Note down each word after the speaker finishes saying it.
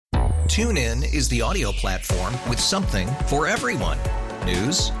TuneIn is the audio platform with something for everyone.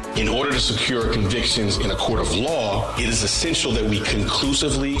 News. In order to secure convictions in a court of law, it is essential that we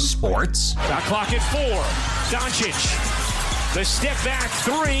conclusively. Sports. Shot clock at 4. Doncic. The step back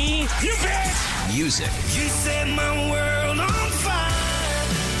 3. You bet. Music. You set my world on fire.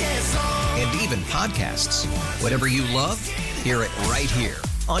 Yes, and even podcasts. Whatever you love, hear it right here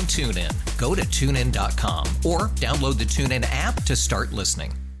on TuneIn. Go to TuneIn.com or download the TuneIn app to start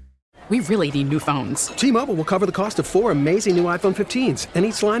listening. We really need new phones. T-Mobile will cover the cost of 4 amazing new iPhone 15s, and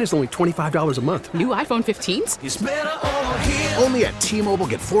each line is only $25 a month. New iPhone 15s? it's better over here. Only at T-Mobile,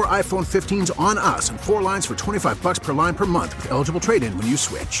 get 4 iPhone 15s on us and 4 lines for $25 per line per month with eligible trade-in when you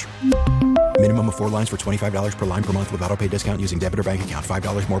switch. Minimum of 4 lines for $25 per line per month with autopay discount using debit or bank account.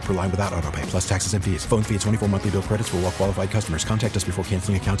 $5 more per line without autopay, plus taxes and fees. Phone fee at 24 monthly bill credits for well-qualified customers. Contact us before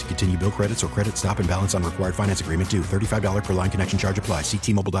canceling account to continue bill credits or credit stop and balance on required finance agreement due. $35 per line connection charge applies. See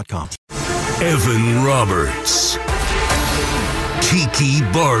T-Mobile.com. Evan Roberts. Tiki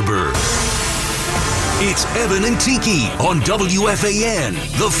Barber. It's Evan and Tiki on WFAN,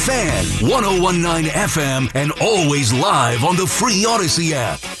 The Fan, 101.9 FM, and always live on the free Odyssey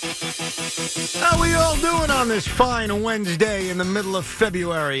app. How we all doing on this fine Wednesday in the middle of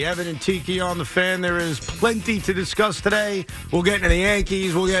February? Evan and Tiki on The Fan. There is plenty to discuss today. We'll get into the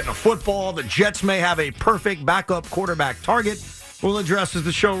Yankees. We'll get into football. The Jets may have a perfect backup quarterback target. We'll address as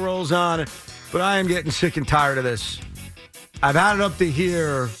the show rolls on. But I am getting sick and tired of this. I've had it up to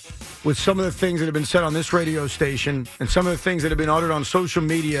here with some of the things that have been said on this radio station and some of the things that have been uttered on social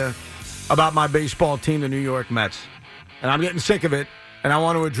media about my baseball team, the New York Mets. And I'm getting sick of it, and I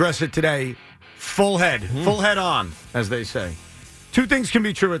want to address it today full head on, as they say. Two things can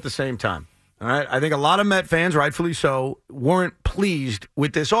be true at the same time. All right, I think a lot of Met fans, rightfully so, weren't pleased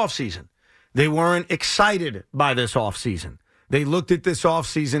with this offseason. They weren't excited by this offseason. They looked at this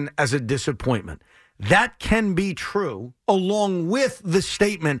offseason as a disappointment. That can be true, along with the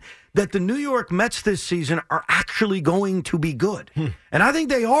statement that the New York Mets this season are actually going to be good. And I think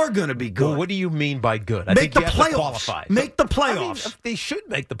they are going to be good. Well, what do you mean by good? Make the playoffs. Make the playoffs. I mean, they should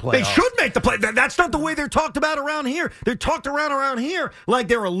make the playoffs. They should make the playoffs. That's not the way they're talked about around here. They're talked around here like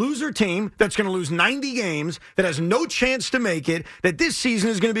they're a loser team that's going to lose 90 games, that has no chance to make it, that this season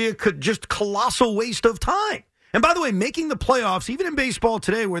is going to be a just colossal waste of time. And by the way, making the playoffs, even in baseball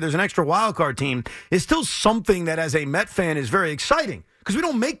today where there's an extra wild card team, is still something that as a Met fan is very exciting because we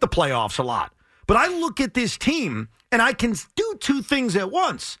don't make the playoffs a lot. But I look at this team and I can do two things at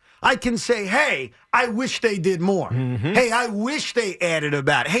once. I can say, hey, I wish they did more. Hey, I wish they added a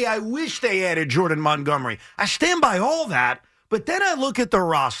bat. Hey, I wish they added Jordan Montgomery. I stand by all that, but then I look at the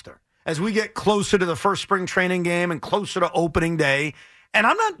roster as we get closer to the first spring training game and closer to opening day. And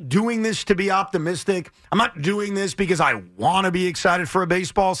I'm not doing this to be optimistic. I'm not doing this because I want to be excited for a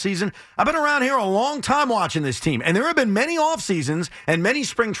baseball season. I've been around here a long time watching this team. And there have been many off seasons and many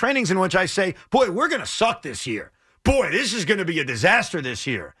spring trainings in which I say, boy, we're going to suck this year. Boy, this is going to be a disaster this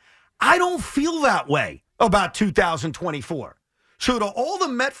year. I don't feel that way about 2024. So to all the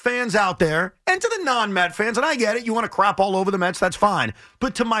Met fans out there and to the non-Met fans, and I get it, you want to crap all over the Mets, that's fine.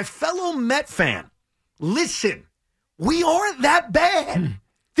 But to my fellow Met fan, listen. We aren't that bad.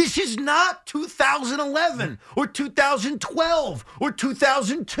 This is not 2011 or 2012 or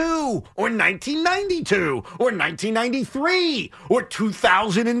 2002 or 1992 or 1993 or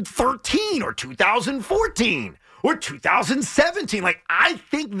 2013 or 2014 or 2017. Like, I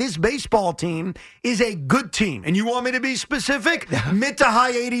think this baseball team is a good team. And you want me to be specific? Mid to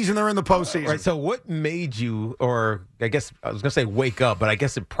high 80s, and they're in the postseason. Right, so what made you, or I guess I was going to say wake up, but I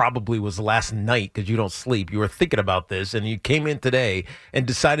guess it probably was last night because you don't sleep. You were thinking about this, and you came in today and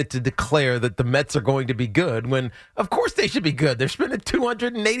decided to declare that the Mets are going to be good when, of course, they should be good. They're spending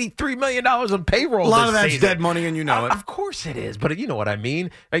 $283 million on payroll. A lot of that's season. dead money, and you know it. Of course it is, but you know what I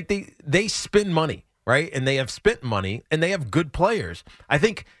mean. Like they spend money. Right? And they have spent money, and they have good players. I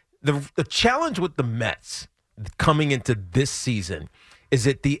think the challenge with the Mets coming into this season is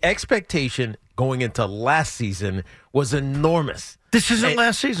that the expectation going into last season was enormous. This isn't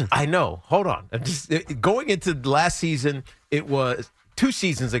last season. I know. Hold on. Going into last season, it was 2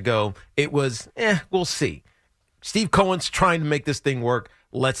 seasons ago, it was, we'll see. Steve Cohen's trying to make this thing work.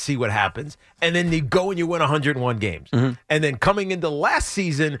 Let's see what happens. And then you go and you win 101 games. And then coming into last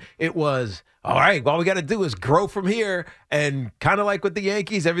season, it was, all right, all we got to do is grow from here. And kind of like with the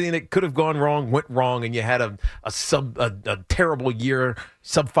Yankees, everything that could have gone wrong went wrong, and you had a terrible year,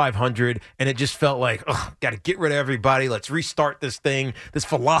 sub 500, and it just felt like, got to get rid of everybody. Let's restart this thing, this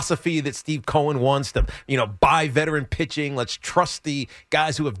philosophy that Steve Cohen wants to, buy veteran pitching. Let's trust the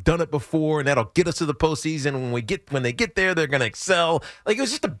guys who have done it before, and that'll get us to the postseason. When they get there, they're going to excel. Like, it was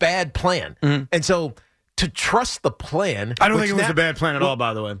just a bad plan, and so. To trust the plan. I don't think it was a bad plan at all,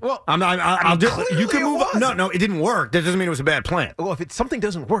 by the way. Well, you can move on. No, it didn't work. That doesn't mean it was a bad plan. Well, if something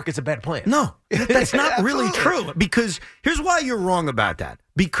doesn't work, it's a bad plan. No, that's not really true. Because here's why you're wrong about that.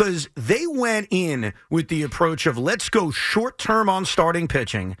 Because they went in with the approach of let's go short-term on starting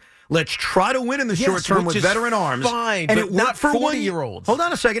pitching. Let's try to win in the short term with veteran arms. Fine, and but it worked for 40-year-olds. Hold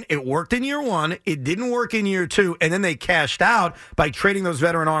on a second. It worked in year one. It didn't work in year two. And then they cashed out by trading those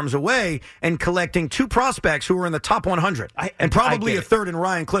veteran arms away and collecting 2 prospects who were in the top 100. And probably a third in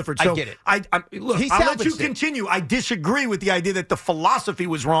Ryan Clifford. So I get it. Look, I'll let you continue. I disagree with the idea that the philosophy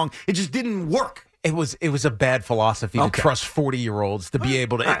was wrong. It just didn't work. It was a bad philosophy to trust 40-year-olds to be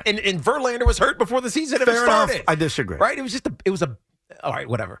able to. Right. And Verlander was hurt before the season even started. Enough. I disagree. Right? It was a. All right,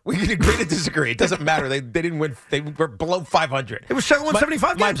 whatever. We can agree to disagree. It doesn't matter. They didn't win. They were below 500. It was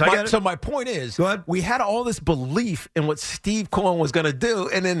 175 games. I get it. So my point is, we had all this belief in what Steve Cohen was going to do,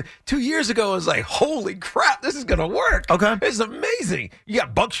 and then 2 years ago, it was like, holy crap, this is going to work. Okay. It's amazing. You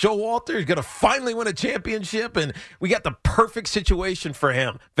got Buck Showalter. He's going to finally win a championship, and we got the perfect situation for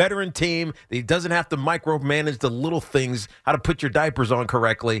him. Veteran team. He doesn't have to micromanage the little things, how to put your diapers on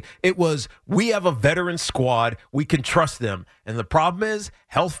correctly. It was, we have a veteran squad. We can trust them. And the problem is,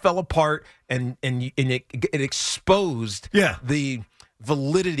 health fell apart, and it exposed the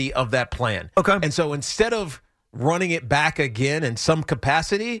validity of that plan. Okay. And so instead of running it back again in some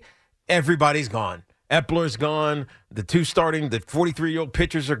capacity, everybody's gone. Epler's gone. The 43-year-old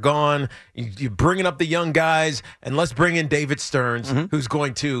pitchers are gone. You're bringing up the young guys, and let's bring in David Stearns, who's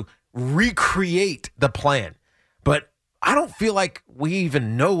going to recreate the plan. But I don't feel like we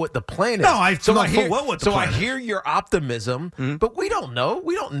even know what the plan is. No, I hear your optimism, but we don't know.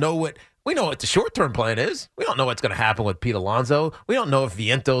 We know what the short-term plan is. We don't know what's going to happen with Pete Alonso. We don't know if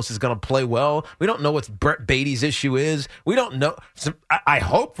Vientos is going to play well. We don't know what Brett Beatty's issue is. We don't know. So I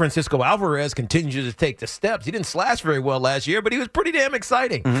hope Francisco Alvarez continues to take the steps. He didn't slash very well last year, but he was pretty damn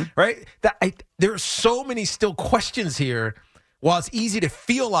exciting, right? There are so many still questions here. While it's easy to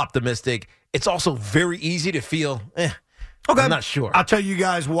feel optimistic, it's also very easy to feel, Okay. I'm not sure. I'll tell you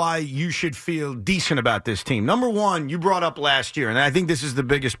guys why you should feel decent about this team. Number one, you brought up last year, and I think this is the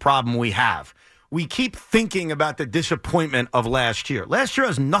biggest problem we have. We keep thinking about the disappointment of last year. Last year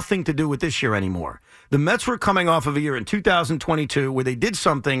has nothing to do with this year anymore. The Mets were coming off of a year in 2022 where they did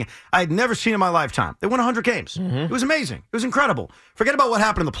something I had never seen in my lifetime. They won 100 games. It was amazing. It was incredible. Forget about what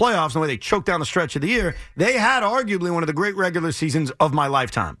happened in the playoffs and the way they choked down the stretch of the year. They had arguably one of the great regular seasons of my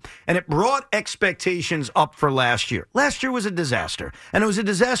lifetime. And it brought expectations up for last year. Last year was a disaster. And it was a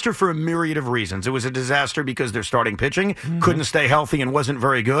disaster for a myriad of reasons. It was a disaster because their starting pitching couldn't stay healthy and wasn't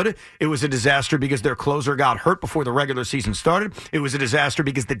very good. It was a disaster because their closer got hurt before the regular season started. It was a disaster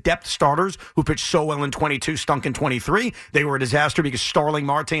because the depth starters who pitched so well in 22 stunk in 23. They were a disaster because Starling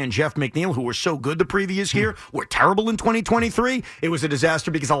Marte and Jeff McNeil, who were so good the previous year, were terrible in 2023. It was a disaster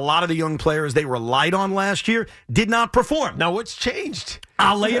because a lot of the young players they relied on last year did not perform. Now, what's changed?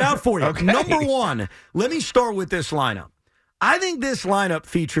 I'll lay it out for you. Okay. Number one, let me start with this lineup. I think this lineup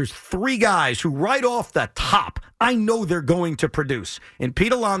features 3 guys who right off the top, I know they're going to produce. In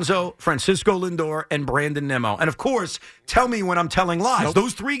Pete Alonso, Francisco Lindor, and Brandon Nimmo. And, of course, tell me when I'm telling lies. Nope.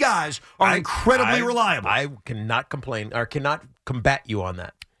 Those 3 guys are incredibly reliable. I cannot complain or cannot combat you on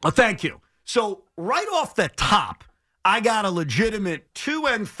that. Well, thank you. So, right off the top, I got a legitimate 2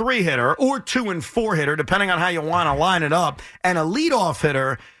 and 3 hitter or 2 and 4 hitter, depending on how you want to line it up, and a leadoff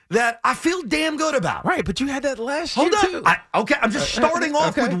hitter that I feel damn good about. Right, but you had that last year, too. I'm just starting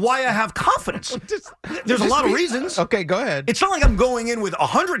off with why I have confidence. There's a lot of reasons. Okay, go ahead. It's not like I'm going in with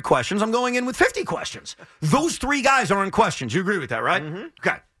 100 questions. I'm going in with 50 questions. Those 3 guys aren't questions. You agree with that, right?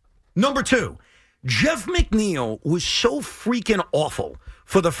 Okay. Number 2, Jeff McNeil was so freaking awful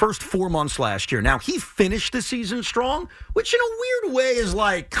for the first 4 months last year. Now, he finished the season strong, which in a weird way is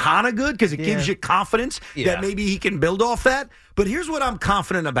like kind of good because it gives you confidence that maybe he can build off that. But here's what I'm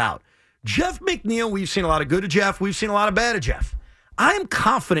confident about. Jeff McNeil, we've seen a lot of good of Jeff. We've seen a lot of bad of Jeff. I am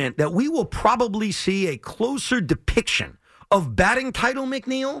confident that we will probably see a closer depiction of batting title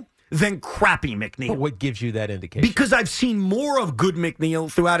McNeil than crappy McNeil. But what gives you that indication? Because I've seen more of good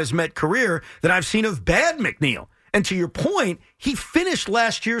McNeil throughout his Met career than I've seen of bad McNeil. And to your point, he finished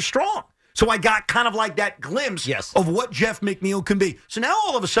last year strong. So I got kind of like that glimpse of what Jeff McNeil can be. So now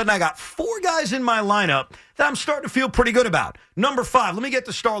all of a sudden I got 4 guys in my lineup that I'm starting to feel pretty good about. Number 5, let me get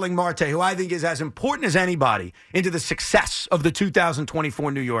to Starling Marte, who I think is as important as anybody into the success of the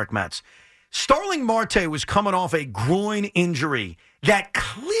 2024 New York Mets. Starling Marte was coming off a groin injury that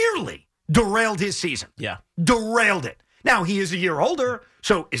clearly derailed his season. Yeah. Derailed it. Now, he is a year older,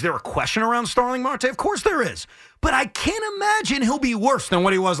 so is there a question around Starling Marte? Of course there is. But I can't imagine he'll be worse than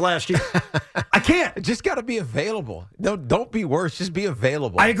what he was last year. I can't. Just got to be available. No, don't be worse. Just be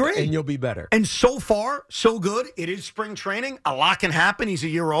available. I agree. And you'll be better. And so far, so good. It is spring training. A lot can happen. He's a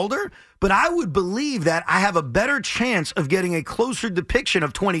year older. But I would believe that I have a better chance of getting a closer depiction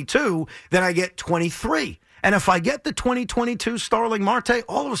of 22 than I get 23. And if I get the 2022 Starling Marte,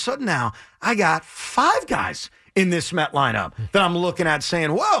 all of a sudden now, I got 5 guys in this Met lineup that I'm looking at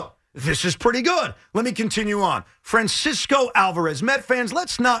saying, whoa, this is pretty good. Let me continue on. Francisco Alvarez. Met fans,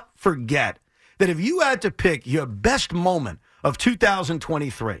 let's not forget that if you had to pick your best moment of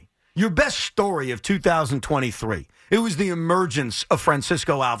 2023, your best story of 2023, it was the emergence of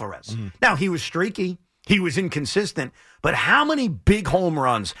Francisco Alvarez. Now, he was streaky. He was inconsistent. But how many big home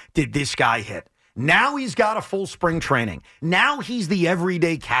runs did this guy hit? Now he's got a full spring training. Now he's the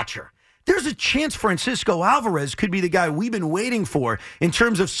everyday catcher. There's a chance Francisco Alvarez could be the guy we've been waiting for in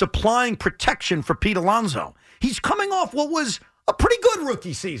terms of supplying protection for Pete Alonso. He's coming off what was a pretty good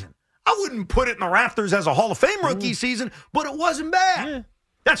rookie season. I wouldn't put it in the rafters as a Hall of Fame rookie season, but it wasn't bad.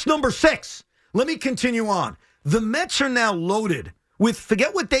 That's number 6. Let me continue on. The Mets are now loaded with,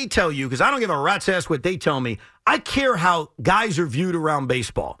 forget what they tell you, because I don't give a rat's ass what they tell me. I care how guys are viewed around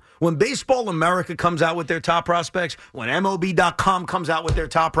baseball. When Baseball America comes out with their top prospects, when MLB.com comes out with their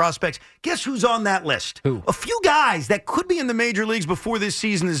top prospects, guess who's on that list? Who? A few guys that could be in the major leagues before this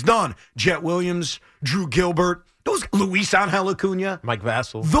season is done. Jet Williams, Drew Gilbert, those Luis Angel Acuna. Mike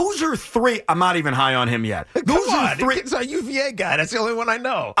Vassell. Those are 3. I'm not even high on him yet. Those are 3. It's a UVA guy. That's the only one I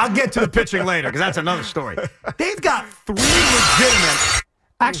know. I'll get to the pitching later because that's another story. They've got 3 legitimate.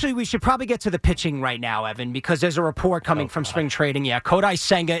 Actually, we should probably get to the pitching right now, Evan, because there's a report coming from spring trading. Yeah, Kodai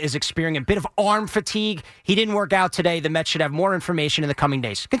Senga is experiencing a bit of arm fatigue. He didn't work out today. The Mets should have more information in the coming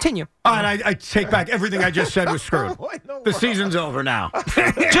days. Continue. All right, I take back everything I just said was screwed. The season's over now.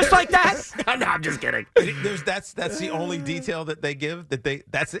 Just like that? No, I'm just kidding. That's the only detail that they give.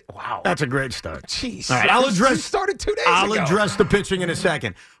 That's it. Wow, that's a great start. Jeez. All right, I'll address. Started 2 days ago. I'll address the pitching in a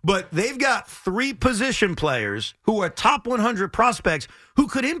second. But they've got 3 position players who are top 100 prospects who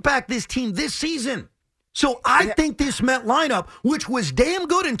could impact this team this season. So I think this Met lineup, which was damn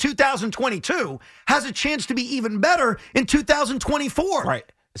good in 2022, has a chance to be even better in 2024. Right.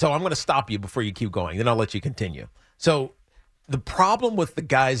 So I'm going to stop you before you keep going. Then I'll let you continue. So the problem with the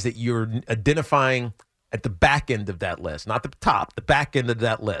guys that you're identifying at the back end of that list, not the top, the back end of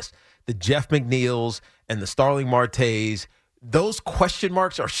that list, the Jeff McNeils and the Starling Martes, those question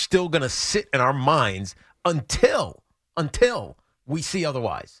marks are still going to sit in our minds until we see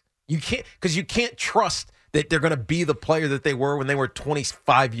otherwise. You can't trust that they're going to be the player that they were when they were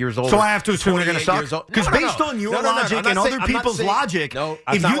 25 years old. So I have to assume they're going to suck? Because based on your logic and other people's logic,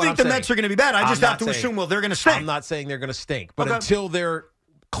 if you think the Mets are going to be bad, I just have to assume, well, they're going to stink. I'm not saying they're going to stink. But until they're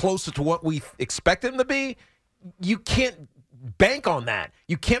closer to what we expect them to be, you can't bank on that.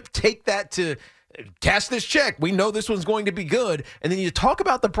 You can't take that to cash this check. We know this one's going to be good. And then you talk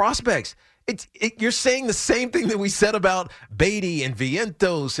about the prospects. You're saying the same thing that we said about Beatty and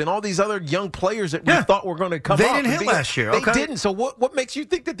Vientos and all these other young players that we thought were going to come up. They didn't hit last year. They didn't. So what makes you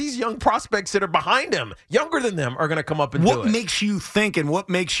think that these young prospects that are behind them, younger than them, are going to come up and do it? What makes you think and what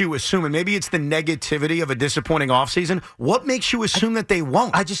makes you assume, and maybe it's the negativity of a disappointing offseason, what makes you assume that they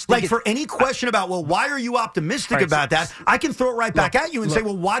won't? I just think for any question about, well, why are you optimistic about that? I can throw it right back at you and say,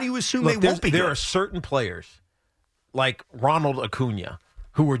 well, why do you assume they won't be good? There are certain players like Ronald Acuna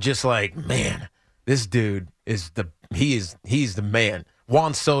who were just like, man, this dude is he's the man.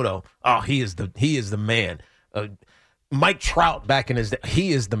 Juan Soto, he is the man. Mike Trout back in his day,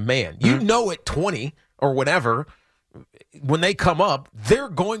 he is the man. You know at 20 or whatever, when they come up, they're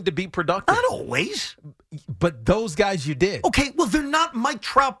going to be productive. Not always. But those guys you did. Okay, well, they're not Mike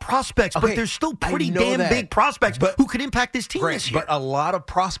Trout prospects, but they're still pretty damn big prospects who could impact this team this year. But a lot of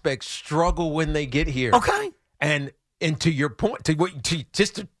prospects struggle when they get here. Okay. And to your point,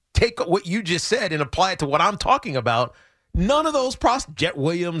 just to take what you just said and apply it to what I'm talking about, none of those Jet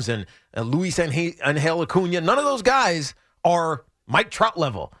Williams and Luis Angel Acuna, none of those guys are Mike Trout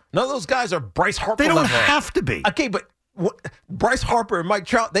level. None of those guys are Bryce Harper level. They don't have to be. Okay, but Bryce Harper and Mike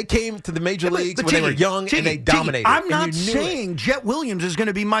Trout, they came to the major leagues when they were young and they dominated. I'm not saying Jet Williams is going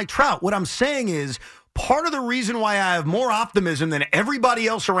to be Mike Trout. What I'm saying is part of the reason why I have more optimism than everybody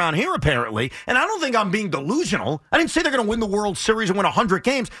else around here, apparently, and I don't think I'm being delusional. I didn't say they're going to win the World Series and win 100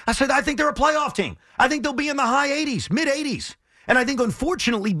 games. I said I think they're a playoff team. I think they'll be in the high 80s, mid 80s. And I think,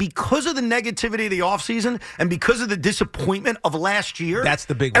 unfortunately, because of the negativity of the offseason and because of the disappointment of last year, that's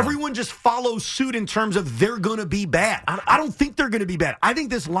the big one. Everyone just follows suit in terms of they're going to be bad. I don't think they're going to be bad. I think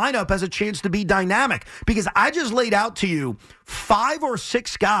this lineup has a chance to be dynamic because I just laid out to you 5 or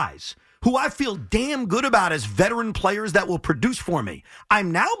 6 guys who I feel damn good about as veteran players that will produce for me.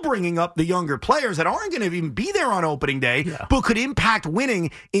 I'm now bringing up the younger players that aren't going to even be there on opening day, but could impact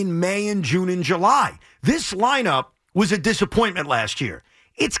winning in May and June and July. This lineup was a disappointment last year.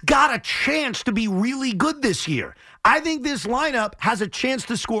 It's got a chance to be really good this year. I think this lineup has a chance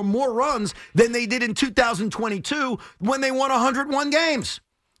to score more runs than they did in 2022 when they won 101 games.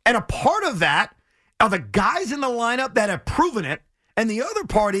 And a part of that are the guys in the lineup that have proven it. And the other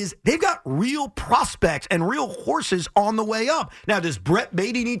part is they've got real prospects and real horses on the way up. Now, does Brett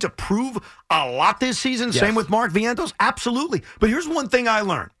Beatty need to prove a lot this season? Yes. Same with Mark Vientos? Absolutely. But here's one thing I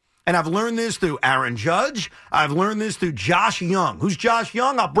learned. And I've learned this through Aaron Judge. I've learned this through Josh Young. Who's Josh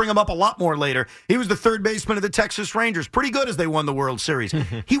Young? I'll bring him up a lot more later. He was the third baseman of the Texas Rangers. Pretty good as they won the World Series.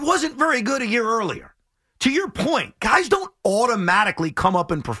 He wasn't very good a year earlier. To your point, guys don't automatically come up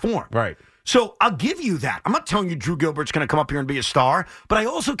and perform. Right. So I'll give you that. I'm not telling you Drew Gilbert's going to come up here and be a star, but I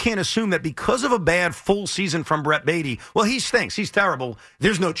also can't assume that because of a bad full season from Brett Beatty, well, he stinks. He's terrible.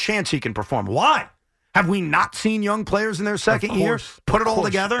 There's no chance he can perform. Why? Have we not seen young players in their second year put it all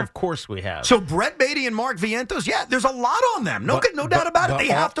together? Of course we have. So Brett Beatty and Mark Vientos, yeah, there's a lot on them. No doubt about it. They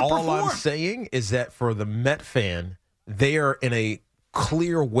have to perform. All I'm saying is that for the Met fan, they are in a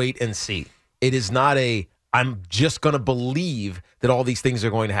clear wait and see. It is not I'm just going to believe that all these things are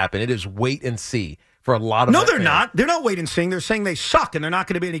going to happen. It is wait and see for a lot of No, Met they're fans. not. They're not wait and seeing. They're saying they suck and they're not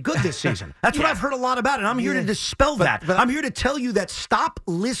going to be any good this season. That's what I've heard a lot about, and I'm here to dispel that. I'm here to tell you that stop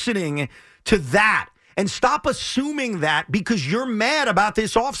listening to that. And stop assuming that because you're mad about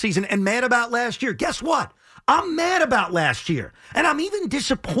this offseason and mad about last year. Guess what? I'm mad about last year. And I'm even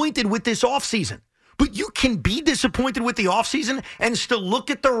disappointed with this offseason. But you can be disappointed with the offseason and still look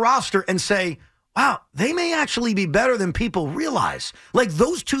at the roster and say, wow, they may actually be better than people realize. Like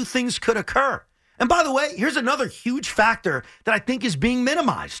those two things could occur. And by the way, here's another huge factor that I think is being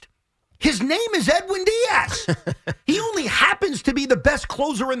minimized. His name is Edwin Diaz. He only happens to be the best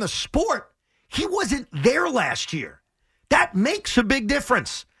closer in the sport. He wasn't there last year. That makes a big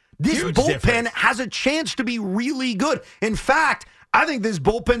difference. This bullpen has a chance to be really good. In fact, I think this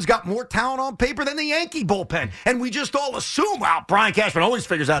bullpen's got more talent on paper than the Yankee bullpen. And we just all assume, well, Brian Cashman always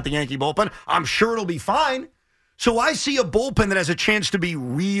figures out the Yankee bullpen. I'm sure it'll be fine. So I see a bullpen that has a chance to be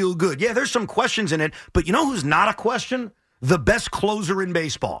real good. Yeah, there's some questions in it, but you know who's not a question? The best closer in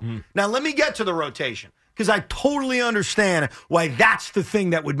baseball. Now, let me get to the rotation. Because I totally understand why that's the thing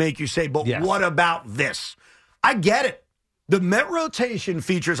that would make you say, but what about this? I get it. The Met rotation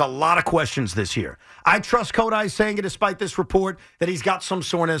features a lot of questions this year. I trust Kodai Senga despite this report that he's got some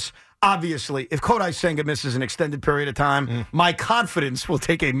soreness. Obviously, if Kodai Senga misses an extended period of time, my confidence will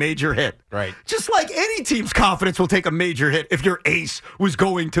take a major hit. Right. Just like any team's confidence will take a major hit if your ace was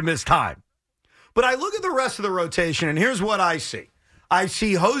going to miss time. But I look at the rest of the rotation, and here's what I see. I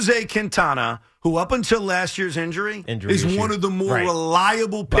see Jose Quintana, who up until last year's injury is one of the more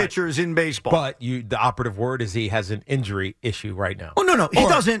reliable pitchers in baseball. But the operative word is he has an injury issue right now. Oh, no. He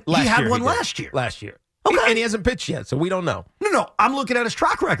doesn't. He had one last year. Last year. Okay. And he hasn't pitched yet, so we don't know. No. I'm looking at his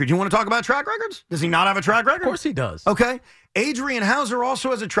track record. You want to talk about track records? Does he not have a track record? Of course he does. Okay. Adrian Hauser also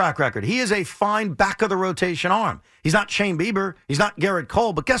has a track record. He is a fine back-of-the-rotation arm. He's not Shane Bieber. He's not Garrett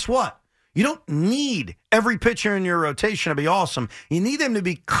Cole. But guess what? You don't need every pitcher in your rotation to be awesome. You need them to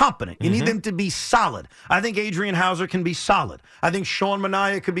be competent. You need them to be solid. I think Adrian Hauser can be solid. I think Sean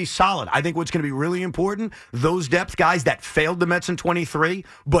Manaea could be solid. I think what's going to be really important, those depth guys that failed the Mets in 23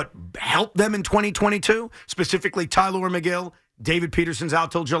 but helped them in 2022, specifically Tyler McGill, David Peterson's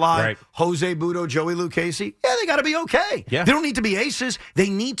out till July. Jose Budo, Joey Lucchesi. Yeah, they got to be okay. Yeah. They don't need to be aces.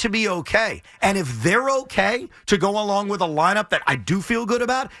 They need to be okay. And if they're okay to go along with a lineup that I do feel good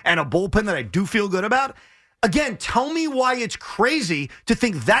about and a bullpen that I do feel good about, again, tell me why it's crazy to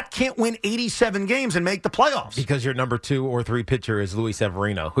think that can't win 87 games and make the playoffs. Because your number 2 or 3 pitcher is Luis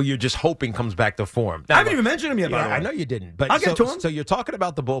Severino, who you're just hoping comes back to form. Now, I haven't even mentioned him yet, by the way. I know you didn't. But I'll get to him. So you're talking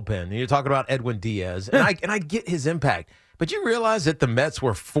about the bullpen, and you're talking about Edwin Diaz, and I get his impact. But you realize that the Mets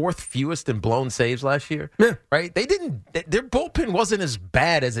were fourth fewest in blown saves last year? Yeah. Right? Their bullpen wasn't as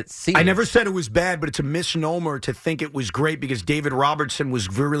bad as it seemed. I never said it was bad, but it's a misnomer to think it was great because David Robertson was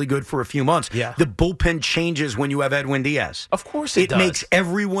really good for a few months. Yeah. The bullpen changes when you have Edwin Diaz. Of course it does. It makes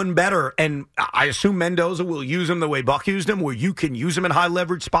everyone better. And I assume Mendoza will use him the way Buck used him, where you can use him in high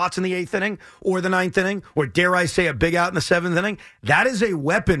leverage spots in the 8th inning or the 9th inning, or dare I say a big out in the 7th inning. That is a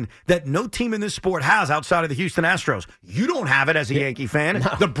weapon that no team in this sport has outside of the Houston Astros. You don't have it as a Yankee fan.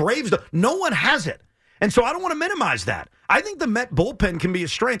 No. The Braves, no one has it. And so I don't want to minimize that. I think the Met bullpen can be a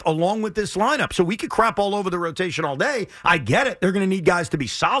strength along with this lineup. So we could crap all over the rotation all day. I get it. They're going to need guys to be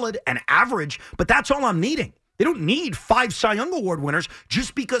solid and average, but that's all I'm needing. They don't need 5 Cy Young Award winners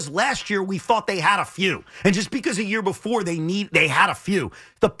just because last year we thought they had a few. And just because a year before they had a few.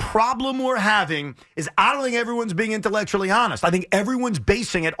 The problem we're having is I don't think everyone's being intellectually honest. I think everyone's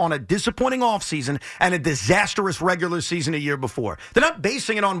basing it on a disappointing offseason and a disastrous regular season a year before. They're not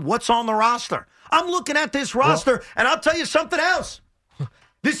basing it on what's on the roster. I'm looking at this roster, and I'll tell you something else.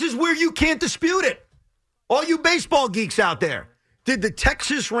 This is where you can't dispute it. All you baseball geeks out there. Did the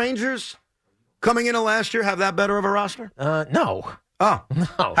Texas Rangers coming into last year have that better of a roster? No. Oh.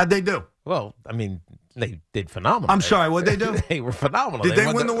 No. How'd they do? Well, I mean, they did phenomenal. I'm sorry, what'd they do? They were phenomenal. Did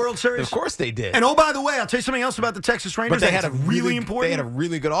they win the World Series? Of course they did. And oh, by the way, I'll tell you something else about the Texas Rangers. But they had really important. They had a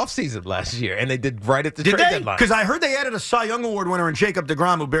really good offseason last year, and they did right at the trade deadline. Because I heard they added a Cy Young Award winner in Jacob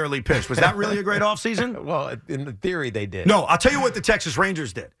deGrom who barely pitched. Was that really a great offseason? Well, in theory, they did. No, I'll tell you what the Texas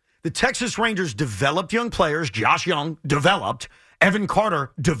Rangers did. The Texas Rangers developed young players. Josh Young developed. Evan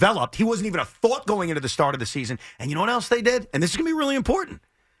Carter developed. He wasn't even a thought going into the start of the season. And you know what else they did? And this is going to be really important.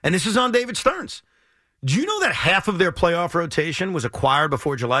 And this is on David Stearns. Do you know that half of their playoff rotation was acquired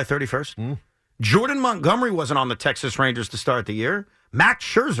before July 31st? Jordan Montgomery wasn't on the Texas Rangers to start the year. Max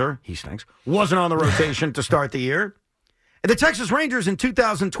Scherzer, he stinks, wasn't on the rotation to start the year. And the Texas Rangers in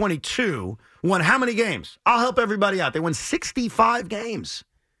 2022 won how many games? I'll help everybody out. They won 65 games.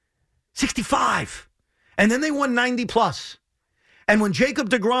 65. And then they won 90 plus. And when Jacob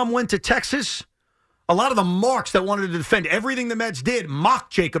deGrom went to Texas, a lot of the marks that wanted to defend everything the Mets did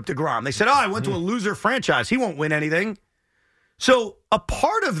mocked Jacob deGrom. They said, I went to a loser franchise. He won't win anything. So a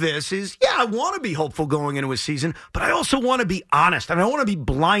part of this is, I want to be hopeful going into a season, but I also want to be honest, and I don't want to be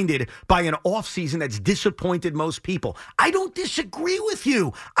blinded by an offseason that's disappointed most people. I don't disagree with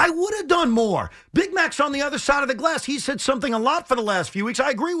you. I would have done more. Big Mac's on the other side of the glass. He said something a lot for the last few weeks I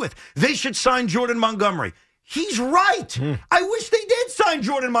agree with. They should sign Jordan Montgomery. He's right. I wish they did sign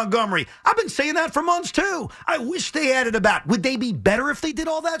Jordan Montgomery. I've been saying that for months, too. I wish they added a bat. Would they be better if they did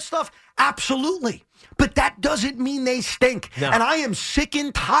all that stuff? Absolutely. But that doesn't mean they stink. No. And I am sick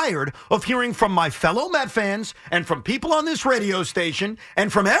and tired of hearing from my fellow Met fans and from people on this radio station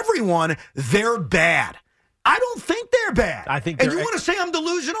and from everyone, they're bad. I don't think they're bad. And you want to say I'm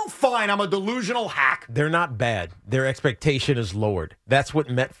delusional? Fine, I'm a delusional hack. They're not bad. Their expectation is lowered. That's what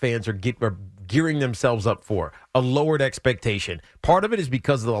Met fans are gearing themselves up for, a lowered expectation. Part of it is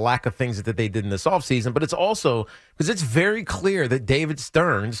because of the lack of things that they did in this offseason, but it's also because it's very clear that David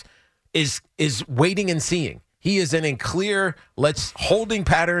Stearns is waiting and seeing. He is in a clear, let's holding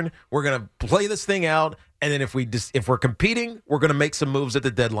pattern. We're going to play this thing out, and then if we're competing, we're going to make some moves at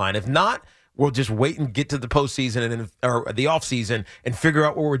the deadline. If not, we'll just wait and get to the postseason or the offseason and figure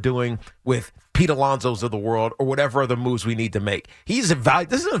out what we're doing with Pete Alonso's of the world or whatever other moves we need to make. This is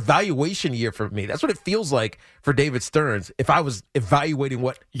an evaluation year for me. That's what it feels like for David Stearns. If I was evaluating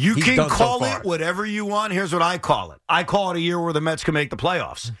what you he's can done call so far. It whatever you want. Here's what I call it. I call it a year where the Mets can make the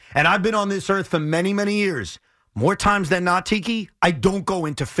playoffs. And I've been on this earth for many, many years. More times than not, Tiki, I don't go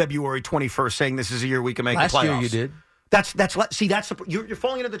into February 21st saying this is a year we can make the playoffs. Last year you did. You're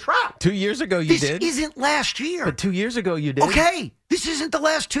falling into the trap. 2 years ago you did. This isn't last year. But 2 years ago you did. Okay, this isn't the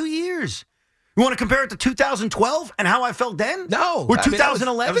last 2 years. You want to compare it to 2012 and how I felt then? No. Or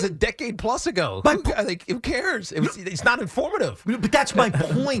 2011? That was a decade plus ago. Who cares? It's not informative. But that's my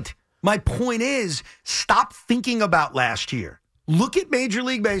point. My point is, stop thinking about last year. Look at Major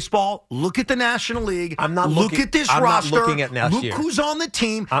League Baseball. Look at the National League. Look at this roster. Not looking at last year. Look who's on the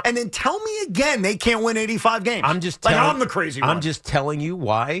team. And then tell me again they can't win 85 games. I'm the crazy one. I'm just telling you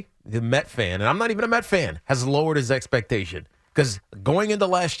why the Met fan, and I'm not even a Met fan, has lowered his expectation. Because going into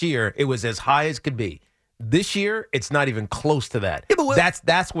last year, it was as high as could be. This year, it's not even close to that. Yeah, but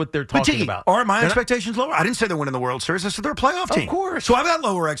that's what they're talking about. Are my expectations lower? I didn't say they're winning the World Series. I said they're a playoff team. Of course. So I've got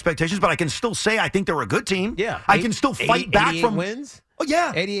lower expectations, but I can still say I think they're a good team. Yeah. I can still fight back from wins. Oh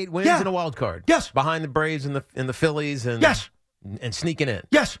yeah, 88 wins and a wild card. Yes, behind the Braves and the Phillies and and sneaking in.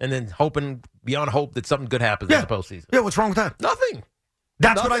 Yes, and then hoping beyond hope that something good happens in the postseason. Yeah, what's wrong with that? Nothing.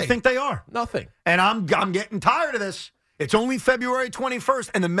 That's what I think they are. Nothing. And I'm getting tired of this. It's only February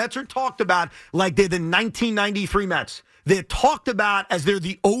 21st, and the Mets are talked about like they're the 1993 Mets. They're talked about as they're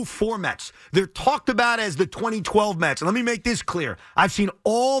the 04 Mets. They're talked about as the 2012 Mets. And let me make this clear. I've seen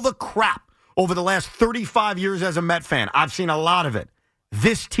all the crap over the last 35 years as a Met fan. I've seen a lot of it.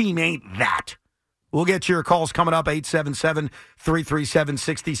 This team ain't that. We'll get your calls coming up,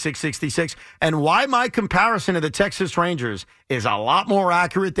 877-337-6666. And why my comparison to the Texas Rangers is a lot more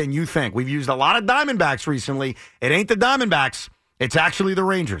accurate than you think. We've used a lot of Diamondbacks recently. It ain't the Diamondbacks. It's actually the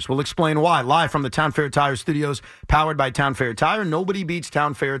Rangers. We'll explain why. Live from the Town Fair Tire Studios, powered by Town Fair Tire. Nobody beats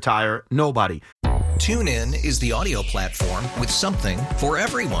Town Fair Tire. Nobody. TuneIn is the audio platform with something for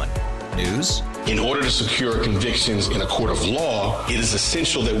everyone. News. In order to secure convictions in a court of law, it is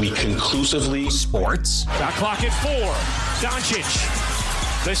essential that we conclusively. Sports. Shot clock at 4. Doncic.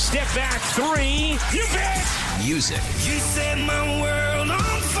 The step back 3. You bet. Music. You set my world on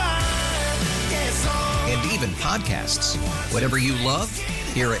fire. Yes, and even podcasts. Whatever you love,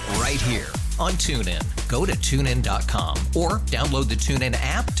 hear it right here on TuneIn. Go to TuneIn.com or download the TuneIn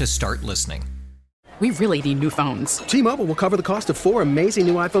app to start listening. We really need new phones. T-Mobile will cover the cost of 4 amazing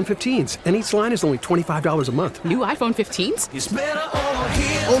new iPhone 15s, and each line is only $25 a month. New iPhone 15s? it's better over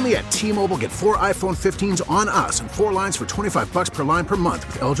here. Only at T-Mobile, get 4 iPhone 15s on us and 4 lines for $25 per line per month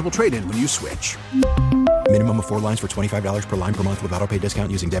with eligible trade-in when you switch. Minimum of 4 lines for $25 per line per month with autopay discount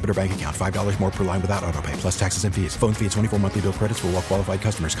using debit or bank account. $5 more per line without autopay, plus taxes and fees. Phone fee at 24 monthly bill credits for well-qualified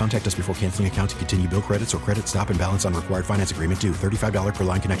customers. Contact us before canceling account to continue bill credits or credit stop and balance on required finance agreement due. $35 per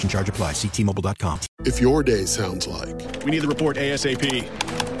line connection charge applies. See T-Mobile.com. If your day sounds like we need the report ASAP,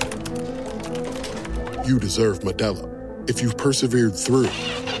 you deserve Modelo. If you've persevered through,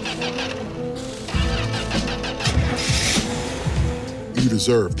 you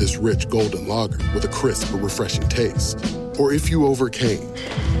deserve this rich golden lager with a crisp but refreshing taste. Or if you overcame. 2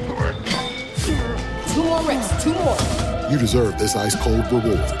 more reps, 2 more. You deserve this ice-cold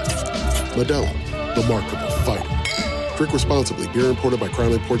reward. Modelo, the Markable Fighter. Drink responsibly. Beer imported by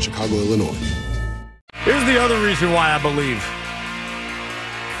Crown Imports, Chicago, Illinois. Here's the other reason why I believe.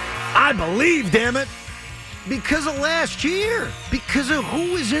 I believe, damn it. Because of last year. Because of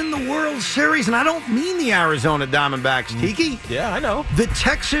who was in the World Series. And I don't mean the Arizona Diamondbacks, Tiki. Yeah, I know. The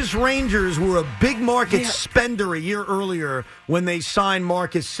Texas Rangers were a big market spender a year earlier when they signed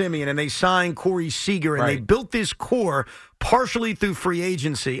Marcus Semien and they signed Corey Seager. And they built this core partially through free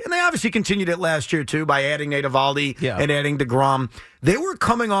agency. And they obviously continued it last year, too, by adding Nate Eovaldi and adding DeGrom. They were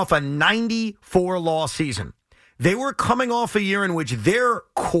coming off a 94-loss season. They were coming off a year in which their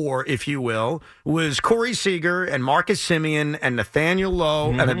core, if you will, was Corey Seager and Marcus Semien and Nathaniel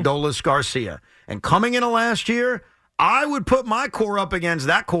Lowe and Adolis Garcia. And coming into last year, I would put my core up against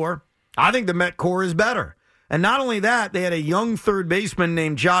that core. I think the Met core is better. And not only that, they had a young third baseman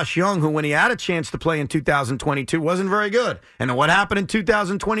named Josh Young, who when he had a chance to play in 2022 wasn't very good. And what happened in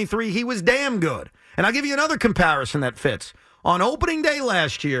 2023, he was damn good. And I'll give you another comparison that fits. On opening day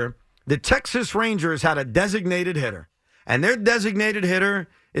last year, the Texas Rangers had a designated hitter, and their designated hitter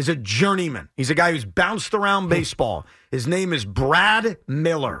is a journeyman. He's a guy who's bounced around baseball. His name is Brad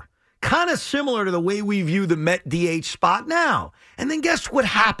Miller. Kind of similar to the way we view the Met DH spot now. And then guess what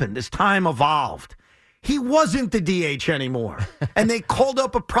happened as time evolved? He wasn't the DH anymore. And they called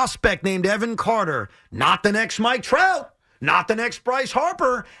up a prospect named Evan Carter, not the next Mike Trout. Not the next Bryce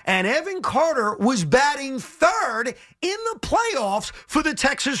Harper. And Evan Carter was batting third in the playoffs for the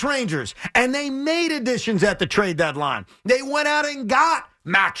Texas Rangers. And they made additions at the trade deadline. They went out and got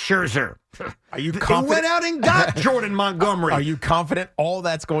Max Scherzer. Are you confident? They went out and got Jordan Montgomery. Are you confident all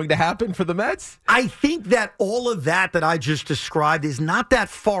that's going to happen for the Mets? I think that all of that I just described is not that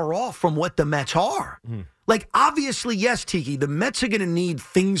far off from what the Mets are. Like, obviously, yes, Tiki, the Mets are going to need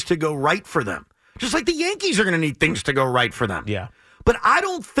things to go right for them. Just like the Yankees are going to need things to go right for them. Yeah. But I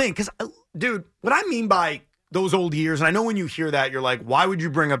don't think, because, dude, what I mean by those old years, and I know when you hear that, you're like, why would you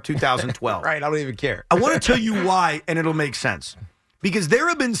bring up 2012? Right, I don't even care. I want to tell you why, and it'll make sense. Because there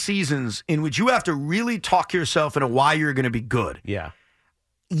have been seasons in which you have to really talk yourself into why you're going to be good. Yeah.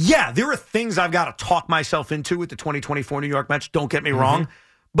 Yeah, there are things I've got to talk myself into with the 2024 New York Mets. Don't get me wrong.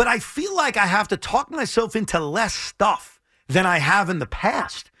 But I feel like I have to talk myself into less stuff than I have in the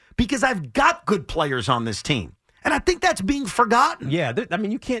past. Because I've got good players on this team. And I think that's being forgotten. Yeah, I mean,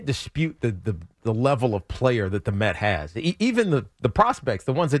 you can't dispute the level of player that the Met has. Even the prospects,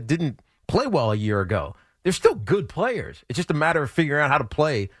 the ones that didn't play well a year ago, they're still good players. It's just a matter of figuring out how to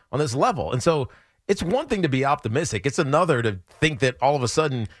play on this level. And so it's one thing to be optimistic. It's another to think that all of a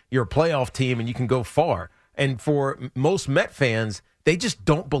sudden you're a playoff team and you can go far. And for most Met fans, they just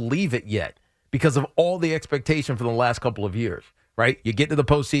don't believe it yet because of all the expectation for the last couple of years. right? You get to the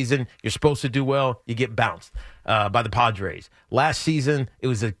postseason, you're supposed to do well, you get bounced by the Padres. Last season, it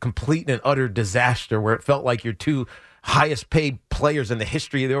was a complete and utter disaster where it felt like your two highest paid players in the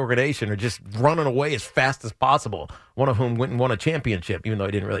history of the organization are just running away as fast as possible. One of whom went and won a championship, even though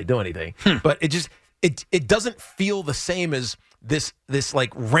he didn't really do anything. But it doesn't feel the same as this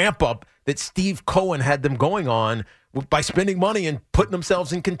like ramp up that Steve Cohen had them going on by spending money and putting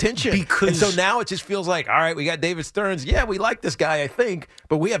themselves in contention. And so now it just feels like, all right, we got David Stearns. Yeah, we like this guy, I think,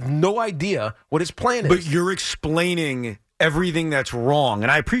 but we have no idea what his plan is. But you're explaining everything that's wrong,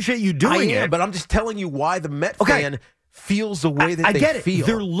 and I appreciate you doing it. But I'm just telling you why the Met fan feels the way that I they get it. feel.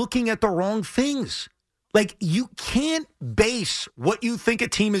 They're looking at the wrong things. Like, you can't base what you think a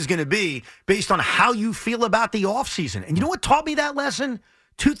team is going to be based on how you feel about the offseason. And you know what taught me that lesson?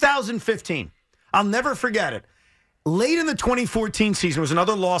 2015. I'll never forget it. Late in the 2014 season was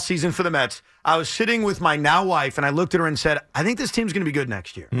another lost season for the Mets. I was sitting with my now wife, and I looked at her and said, I think this team's going to be good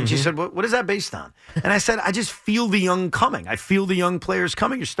next year. And she said, what is that based on? And I said, I just feel the young coming. I feel the young players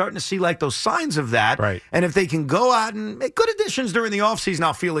coming. You're starting to see like those signs of that. Right. And if they can go out and make good additions during the offseason,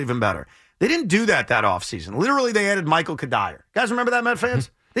 I'll feel even better. They didn't do that offseason. Literally, they added Michael Kadire. Guys, remember that, Met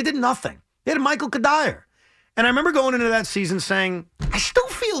fans? They did nothing. They added Michael Kadire. And I remember going into that season saying, I still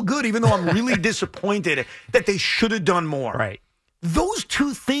feel good, even though I'm really disappointed that they should have done more. Right. Those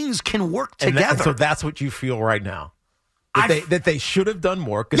two things can work together. And so that's what you feel right now. That they should have done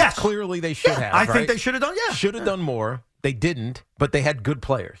more, because clearly they should have. I think they should have done, Should have done more. They didn't, but they had good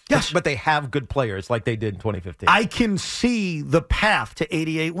players. Yes. But they have good players like they did in 2015. I can see the path to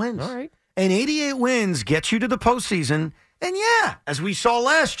 88 wins. All right. And 88 wins gets you to the postseason. And as we saw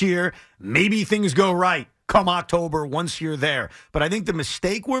last year, maybe things go right come October once you're there. But I think the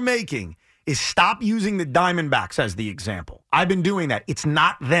mistake we're making is stop using the Diamondbacks as the example. I've been doing that. It's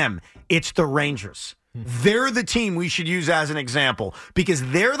not them. It's the Rangers. They're the team we should use as an example because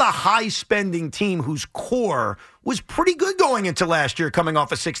they're the high-spending team whose core was pretty good going into last year coming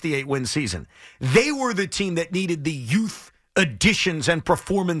off a 68-win season. They were the team that needed the youth additions and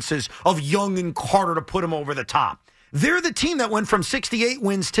performances of Young and Carter to put them over the top. They're the team that went from 68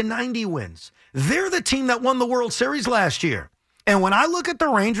 wins to 90 wins. They're the team that won the World Series last year. And when I look at the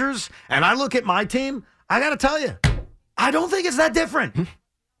Rangers and I look at my team, I got to tell you, I don't think it's that different.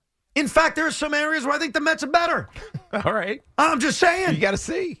 In fact, there are some areas where I think the Mets are better. All right. I'm just saying. You got to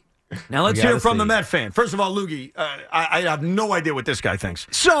see. Now, let's hear from the Met fan. First of all, Loogie, I have no idea what this guy thinks.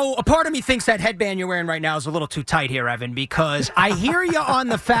 So, a part of me thinks that headband you're wearing right now is a little too tight here, Evan, because I hear you on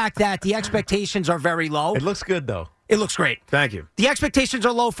the fact that the expectations are very low. It looks good, though. It looks great. Thank you. The expectations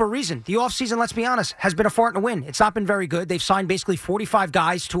are low for a reason. The offseason, let's be honest, has been a fart and a win. It's not been very good. They've signed basically 45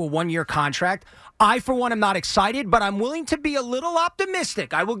 guys to a one-year contract. I, for one, am not excited, but I'm willing to be a little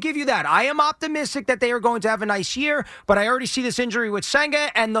optimistic. I will give you that. I am optimistic that they are going to have a nice year, but I already see this injury with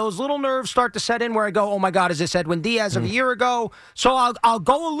Senga, and those little nerves start to set in where I go, oh, my God, is this Edwin Diaz of a year ago? So I'll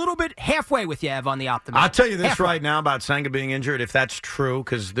go a little bit halfway with you, Ev, on the optimism. I'll tell you this right now about Senga being injured, if that's true,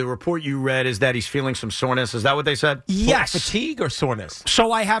 because the report you read is that he's feeling some soreness. Is that what they said? Yes. Fatigue or soreness?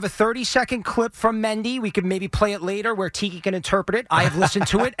 So I have a 30-second clip from Mendy. We could maybe play it later where Tiki can interpret it. I have listened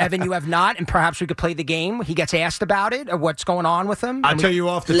to it. Evan, you have not, and perhaps we could play the game. He gets asked about it or what's going on with him. I'll tell you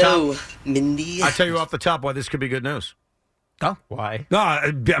off the Hello, top. Mindy. I'll tell you off the top why this could be good news. Go. Why? No,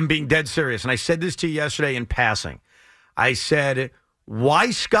 I'm being dead serious. And I said this to you yesterday in passing. I said,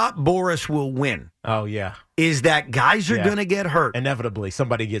 why Scott Boras will win. Oh, yeah. Is that guys are going to get hurt. Inevitably,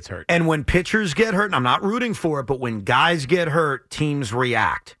 somebody gets hurt. And when pitchers get hurt, and I'm not rooting for it, but when guys get hurt, teams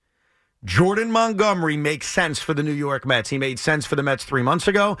react. Jordan Montgomery makes sense for the New York Mets. He made sense for the Mets 3 months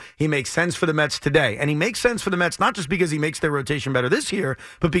ago. He makes sense for the Mets today. And he makes sense for the Mets not just because he makes their rotation better this year,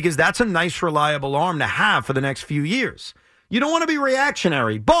 but because that's a nice, reliable arm to have for the next few years. You don't want to be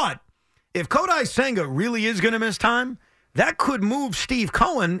reactionary, but if Kodai Senga really is going to miss time, that could move Steve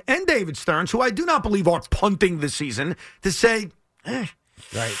Cohen and David Stearns, who I do not believe are punting the season, to say, right.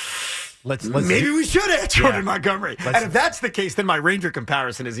 Let's maybe we should add Jordan Montgomery. And if that's the case, then my Ranger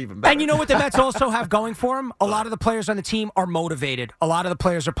comparison is even better. And you know what the Mets also have going for them? A lot of the players on the team are motivated. A lot of the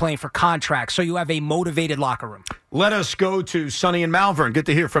players are playing for contracts, so you have a motivated locker room. Let us go to Sonny in Malvern. Good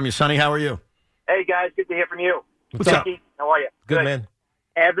to hear from you, Sonny. How are you? Hey, guys. Good to hear from you. What's up? How are you? Good, man.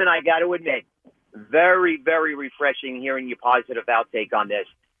 Evan, I got to admit, very, very refreshing hearing your positive outtake on this.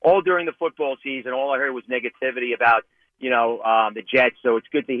 All during the football season, all I heard was negativity about the Jets, so it's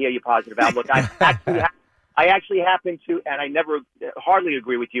good to hear your positive outlook. I actually happen to, and I never hardly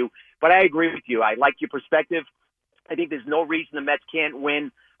agree with you, but I agree with you. I like your perspective. I think there's no reason the Mets can't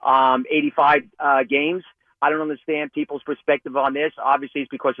win 85 games. I don't understand people's perspective on this. Obviously, it's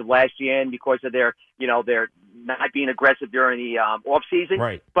because of last year and because of their not being aggressive during the off season.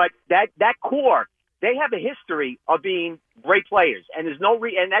 Right. But that core, they have a history of being great players, and there's no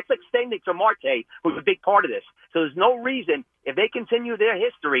and that's extending to Marte, who's a big part of this. So there's no reason if they continue their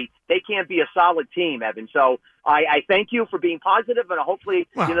history, they can't be a solid team, Evan. So I thank you for being positive, and hopefully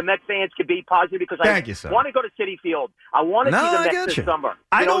the Mets fans can be positive because I want to go to Citi Field. I want to see the Mets this summer.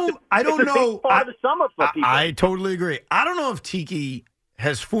 I don't know. It's a big part of the summer for people. I totally agree. I don't know if Tiki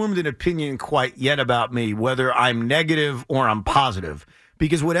has formed an opinion quite yet about me, whether I'm negative or I'm positive.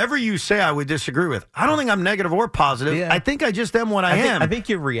 Because whatever you say, I would disagree with. I don't think I'm negative or positive. Yeah. I think I just am what I am. I think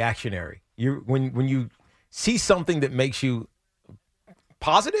you're reactionary. When you see something that makes you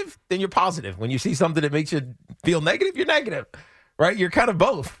positive, then you're positive. When you see something that makes you feel negative, you're negative. Right? You're kind of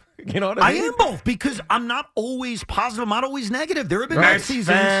both. You know what I mean? I am both because I'm not always positive. I'm not always negative. There have been bad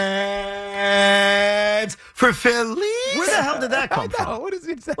seasons. Fans for Philly. Where the hell did that come from? What is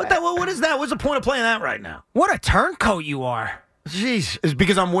it? What is that? What's the point of playing that right now? What a turncoat you are. Jeez, it's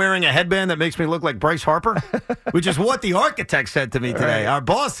because I'm wearing a headband that makes me look like Bryce Harper, which is what the architect said to me today. Our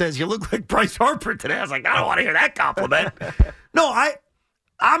boss says you look like Bryce Harper today. I was like, I don't want to hear that compliment. No,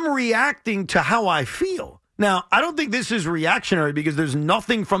 I'm reacting to how I feel. Now, I don't think this is reactionary because there's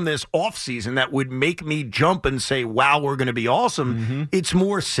nothing from this offseason that would make me jump and say, wow, we're going to be awesome. Mm-hmm. It's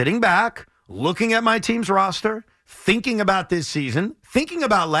more sitting back, looking at my team's roster, thinking about this season, thinking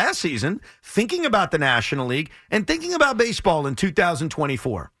about last season, thinking about the National League, and thinking about baseball in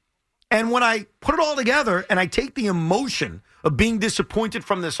 2024. And when I put it all together and I take the emotion of being disappointed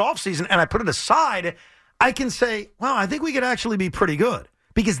from this offseason and I put it aside, I can say, well, I think we could actually be pretty good.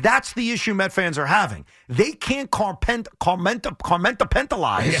 Because that's the issue Met fans are having. They can't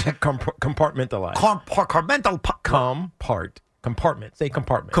compartmentalize. Compartment. Say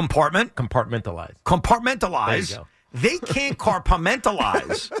compartment. Compartmentalize. Compartmentalize. There you go. They can't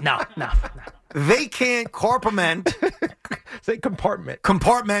compartmentalize. No. They can't compartment. Say compartment.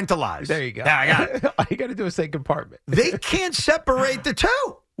 Compartmentalize. There you go. Yeah, I got it. All you got to do is say compartment. They can't separate the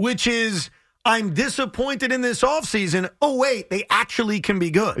two, which is I'm disappointed in this offseason. Oh, wait, they actually can be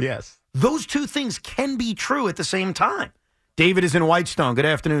good. Yes. Those two things can be true at the same time. David is in Whitestone. Good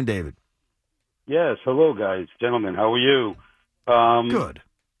afternoon, David. Yes. Hello, guys. Gentlemen, how are you? Good.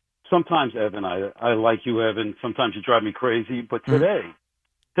 Sometimes, Evan, I like you, Evan. Sometimes you drive me crazy. But today,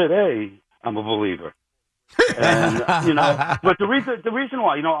 I'm a believer. And, but the reason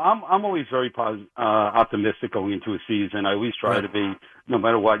why, I'm always very optimistic going into a season. I always try to be, no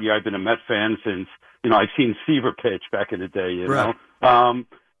matter what year. I've been a Met fan since, I've seen Seaver pitch back in the day, you know.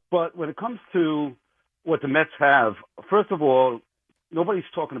 But when it comes to what the Mets have, first of all, nobody's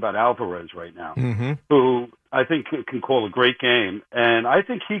talking about Alvarez right now, who I think can call a great game. And I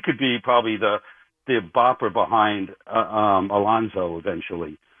think he could be probably the bopper behind Alonso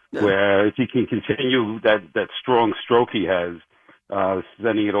eventually. Yeah. Where if he can continue that strong stroke he has,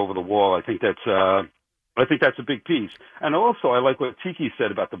 sending it over the wall, I think that's a big piece. And also, I like what Tiki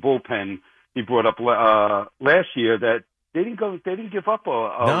said about the bullpen he brought up last year, that they didn't give up a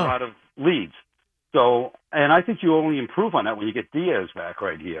lot of leads. So, and I think you only improve on that when you get Diaz back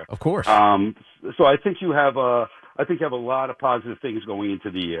right here. Of course. So I think you have a lot of positive things going into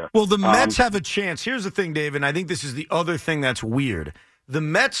the year. Well, the Mets have a chance. Here's the thing, Dave, and I think this is the other thing that's weird. The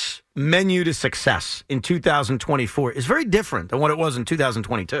Mets' menu to success in 2024 is very different than what it was in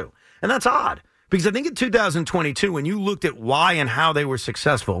 2022. And that's odd because I think in 2022, when you looked at why and how they were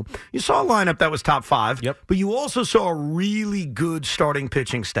successful, you saw a lineup that was top 5, but you also saw a really good starting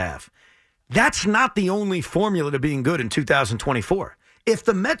pitching staff. That's not the only formula to being good in 2024. If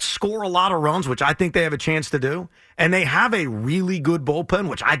the Mets score a lot of runs, which I think they have a chance to do, and they have a really good bullpen,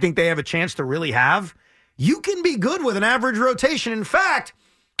 which I think they have a chance to really have, you can be good with an average rotation. In fact,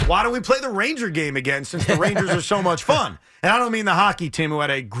 why don't we play the Ranger game again since the Rangers are so much fun? And I don't mean the hockey team who had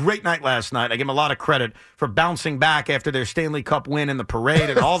a great night last night. I give them a lot of credit for bouncing back after their Stanley Cup win in the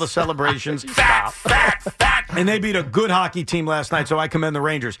parade and all the celebrations. Fat. And they beat a good hockey team last night, so I commend the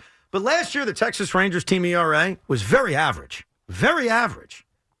Rangers. But last year, the Texas Rangers team ERA was very average. Very average.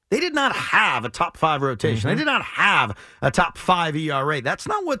 They did not have a top 5 rotation. They did not have a top 5 ERA. That's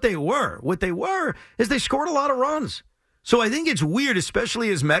not what they were. What they were is they scored a lot of runs. So I think it's weird, especially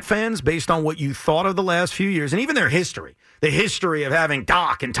as Met fans, based on what you thought of the last few years and even their history, the history of having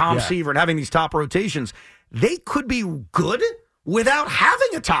Doc and Tom Seaver and having these top rotations. They could be good without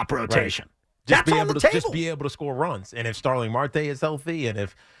having a top rotation. Right. That's on the table. Just be able to score runs. And if Starling Marte is healthy and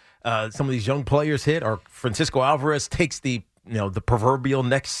if some of these young players hit or Francisco Alvarez takes the proverbial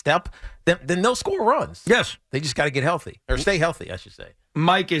next step, then they'll score runs. Yes. They just got to get healthy or stay healthy, I should say.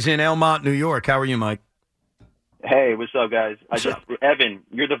 Mike is in Elmont, New York. How are you, Mike? Hey, what's up, guys? Evan,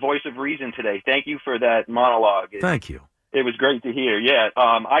 you're the voice of reason today. Thank you for that monologue. Thank you. It was great to hear. Yeah,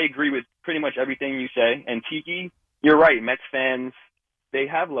 I agree with pretty much everything you say. And Tiki, you're right. Mets fans, they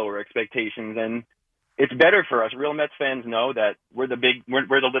have lower expectations, and it's better for us. Real Mets fans know that we're the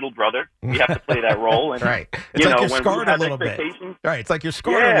little brother. We have to play that role. And, right. It's like you're scarred a little bit. Right. It's like you're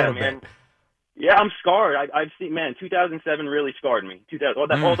scarred a little bit. Yeah, I'm scarred. I've seen, 2007 really scarred me.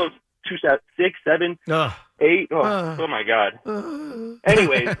 All those 6, 7, 8. Oh my God.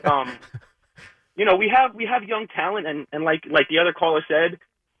 Anyways, we have young talent, and like the other caller said,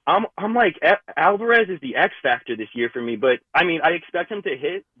 I'm like Alvarez is the X factor this year for me. But I expect him to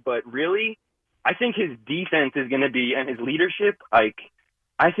hit, but really, I think his defense is going to be, and his leadership, I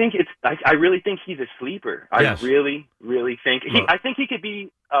really think he's a sleeper. Yes. I really, really think I think he could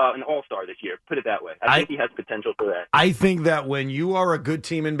be an all-star this year. Put it that way. I think he has potential for that. I think that when you are a good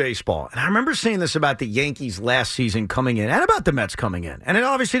team in baseball, and I remember saying this about the Yankees last season coming in and about the Mets coming in, and it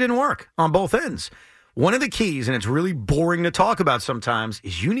obviously didn't work on both ends. One of the keys, and it's really boring to talk about sometimes,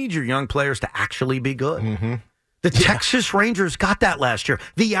 is you need your young players to actually be good. Mm-hmm. The Texas Rangers got that last year.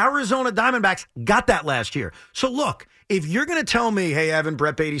 The Arizona Diamondbacks got that last year. So look, if you're going to tell me, hey, Evan,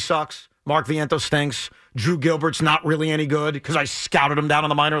 Brett Beatty sucks, Mark Vientos stinks, Drew Gilbert's not really any good because I scouted him down in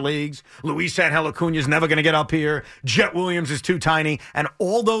the minor leagues, Luis Angel Acuna's never going to get up here, Jet Williams is too tiny, and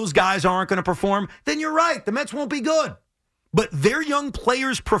all those guys aren't going to perform, then you're right. The Mets won't be good. But their young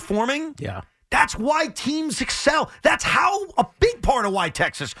players performing, that's why teams excel. That's how a big part of why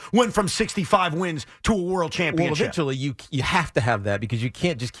Texas went from 65 wins to a world championship. Well, eventually you have to have that because you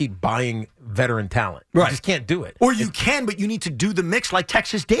can't just keep buying veteran talent. Right. You just can't do it. Or you can, but you need to do the mix like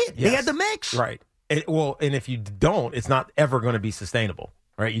Texas did. Yes. They had the mix. Right. And if you don't, it's not ever going to be sustainable.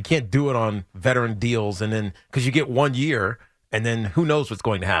 Right. You can't do it on veteran deals and then because you get 1 year and then who knows what's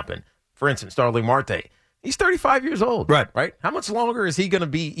going to happen. For instance, Starling Marte. He's 35 years old. Right. Right. How much longer is he going to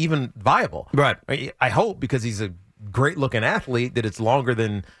be even viable? Right. I hope because he's a great looking athlete that it's longer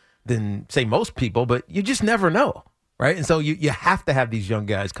than say most people, but you just never know. Right. And so you have to have these young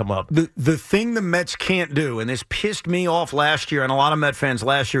guys come up. The thing the Mets can't do, and this pissed me off last year and a lot of Met fans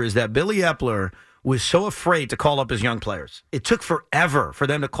last year, is that Billy Epler was so afraid to call up his young players. It took forever for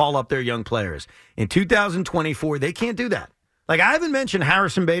them to call up their young players. In 2024, they can't do that. Like, I haven't mentioned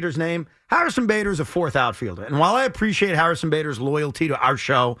Harrison Bader's name. Harrison Bader is a fourth outfielder. And while I appreciate Harrison Bader's loyalty to our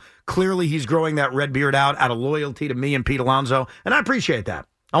show, clearly he's growing that red beard out of loyalty to me and Pete Alonso. And I appreciate that.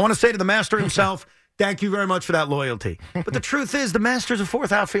 I want to say to the master himself, thank you very much for that loyalty. But the truth is, the master's a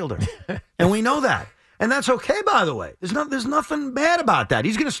fourth outfielder. And we know that. And that's okay, by the way. There's nothing bad about that.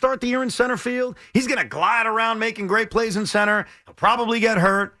 He's going to start the year in center field. He's going to glide around making great plays in center. He'll probably get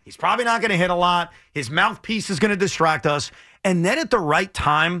hurt. He's probably not going to hit a lot. His mouthpiece is going to distract us. And then at the right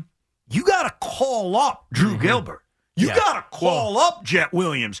time, you got to call up Drew Gilbert. You got to call up Jet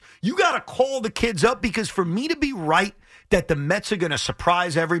Williams. You got to call the kids up because for me to be right that the Mets are going to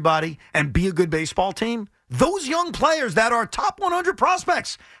surprise everybody and be a good baseball team, those young players that are top 100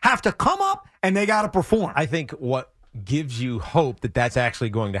 prospects have to come up and they got to perform. I think what gives you hope that that's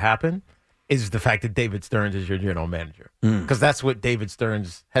actually going to happen is the fact that David Stearns is your general manager. Because that's what David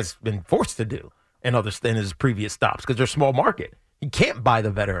Stearns has been forced to do in his previous stops because they're small market. He can't buy the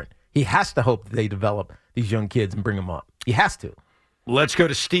veteran. He has to hope that they develop these young kids and bring them up. He has to. Let's go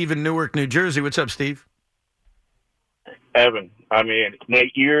to Steve in Newark, New Jersey. What's up, Steve? Evan, my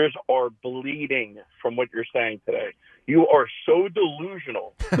ears are bleeding from what you're saying today. You are so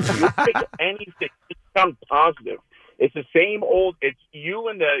delusional. You pick anything to sound positive. It's the same old. It's you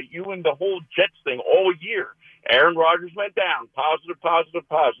and the whole Jets thing all year. Aaron Rodgers went down. Positive.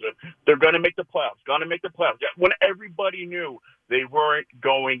 They're going to make the playoffs. When everybody knew they weren't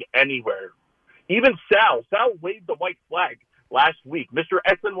going anywhere. Even Sal waved the white flag last week. Mr.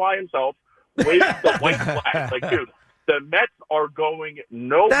 SNY himself waved the white flag. Like, dude, the Mets are going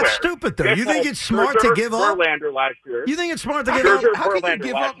nowhere. That's stupid, though. You think it's smart to give up? Verlander last year. You think it's smart to give up? How can you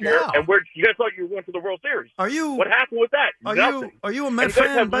give up now? And you guys thought you went to the World Series. What happened with that? Nothing. Are you a Met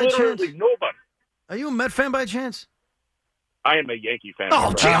fan by chance? Nobody. Are you a Met fan by chance? I am a Yankee fan.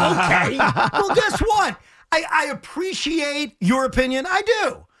 Oh, gee, okay. Well, guess what? I appreciate your opinion. I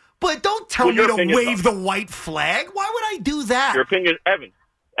do. But don't tell me to wave the white flag. Why would I do that? Your opinion,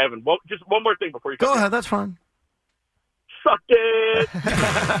 Evan, well, just one more thing before you go ahead. That's fine. Suck it.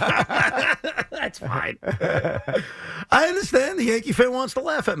 That's fine. I understand the Yankee fan wants to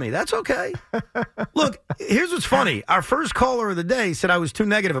laugh at me. That's okay. Look, here's what's funny. Our first caller of the day said I was too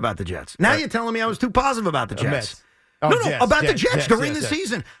negative about the Jets. Now you're telling me I was too positive about the Jets. About the Jets during the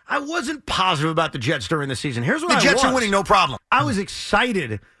season. I wasn't positive about the Jets during the season. Here's what the Jets are winning, no problem. I was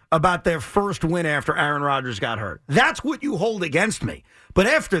excited about their first win after Aaron Rodgers got hurt. That's what you hold against me. But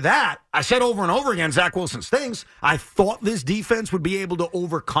after that, I said over and over again, Zach Wilson stinks. I thought this defense would be able to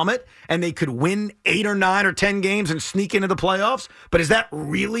overcome it, and they could win 8 or 9 or 10 games and sneak into the playoffs. But is that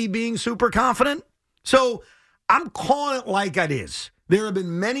really being super confident? So I'm calling it like it is. There have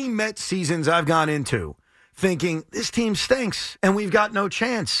been many Mets seasons I've gone into thinking, this team stinks, and we've got no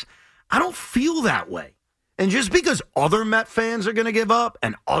chance. I don't feel that way. And just because other Met fans are going to give up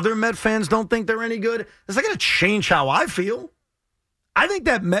and other Met fans don't think they're any good, it's not going to change how I feel. I think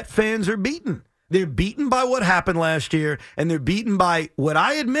that Met fans are beaten. They're beaten by what happened last year, and they're beaten by what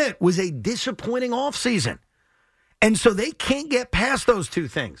I admit was a disappointing offseason. And so they can't get past those two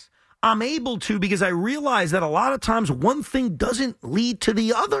things. I'm able to because I realize that a lot of times one thing doesn't lead to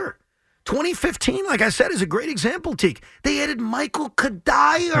the other. 2015, like I said, is a great example, Tiki. They added Michael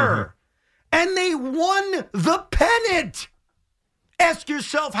Kadire. And they won the pennant. Ask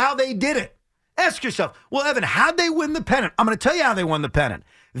yourself how they did it. Ask yourself, well, Evan, how'd they win the pennant? I'm going to tell you how they won the pennant.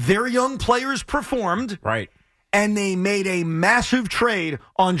 Their young players performed. Right. And they made a massive trade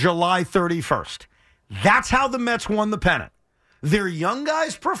on July 31st. That's how the Mets won the pennant. Their young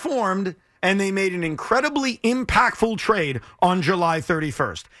guys performed, and they made an incredibly impactful trade on July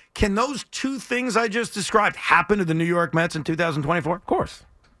 31st. Can those two things I just described happen to the New York Mets in 2024? Of course.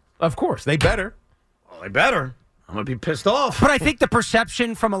 Of course. They better. Well, they better. I'm going to be pissed off. But I think the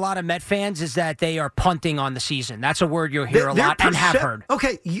perception from a lot of Met fans is that they are punting on the season. That's a word you'll hear a lot and have heard.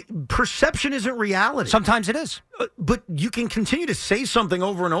 Okay, perception isn't reality. Sometimes it is. But you can continue to say something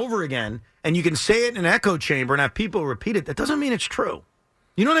over and over again, and you can say it in an echo chamber and have people repeat it. That doesn't mean it's true.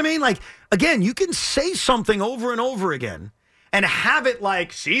 You know what I mean? Like, again, you can say something over and over again and have it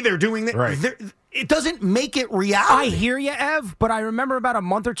like, see, they're doing that. Right. It doesn't make it reality. I hear you, Ev, but I remember about a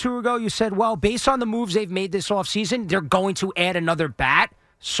month or two ago you said, well, based on the moves they've made this offseason, they're going to add another bat.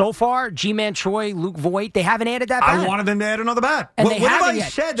 So far, G-Man Choi, Luke Voigt, they haven't added that bat. I wanted them to add another bat. And what have I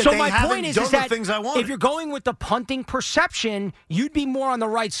said that so they my haven't point is done that the things I wanted? If you're going with the punting perception, you'd be more on the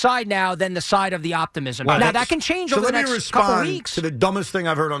right side now than the side of the optimism. Well, now, that can change over the next couple of weeks. To the dumbest thing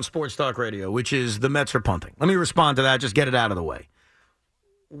I've heard on Sports Talk Radio, which is the Mets are punting. Let me respond to that. Just get it out of the way.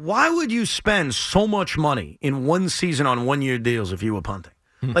 Why would you spend so much money in one season on one-year deals if you were punting?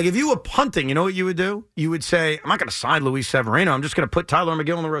 Like, if you were punting, you know what you would do? You would say, I'm not going to sign Luis Severino. I'm just going to put Tyler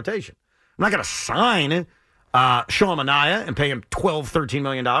McGill in the rotation. I'm not going to sign Sean Manaea and pay him $12, $13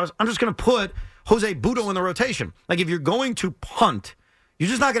 million. I'm just going to put Jose Butto in the rotation. Like, if you're going to punt, you're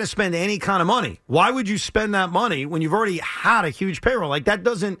just not going to spend any kind of money. Why would you spend that money when you've already had a huge payroll? Like, that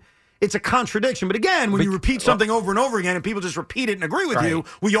doesn't... It's a contradiction. But again, when you repeat something over and over again and people just repeat it and agree with you,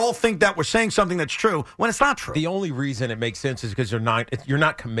 we all think that we're saying something that's true when it's not true. The only reason it makes sense is because you're not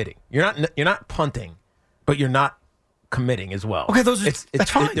committing. You're not punting, but you're not committing as well. Okay,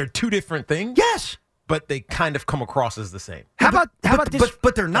 that's fine. They're two different things. Yes. But they kind of come across as the same. How about this?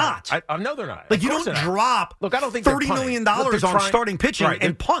 But they're not. I know they're not. Like, you don't drop Look, I don't think $30 million on starting pitching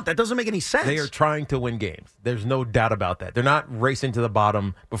and punt. That doesn't make any sense. They are trying to win games. There's no doubt about that. They're not racing to the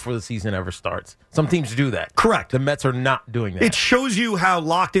bottom before the season ever starts. Some teams do that. Correct. The Mets are not doing that. It shows you how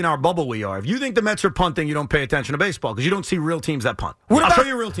locked in our bubble we are. If you think the Mets are punting, you don't pay attention to baseball because you don't see real teams that punt. I'll show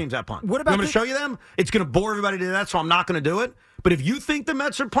you real teams that punt. What about I'm going to show you them? It's going to bore everybody to death, so I'm not going to do it. But if you think the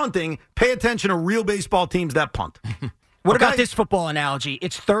Mets are punting, pay attention to real baseball teams that punt. What about this football analogy?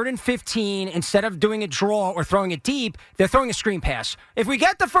 It's 3rd and 15. Instead of doing a draw or throwing it deep, they're throwing a screen pass. If we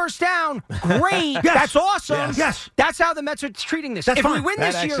get the first down, great. Yes. That's awesome. Yes. That's how the Mets are treating this. That's if fine. we win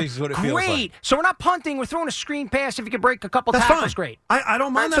That this year, actually is what it feels great. like. So we're not punting. We're throwing a screen pass. If you can break a couple That's tackles, fine. great. I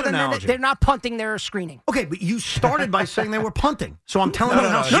don't mind that then analogy. They're not punting. They're screening. Okay, but you started by saying they were punting. So I'm telling you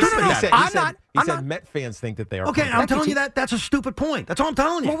how No. stupid that is. He said Met fans think that they are. Okay, punting. I'm telling you that's a stupid point. That's all I'm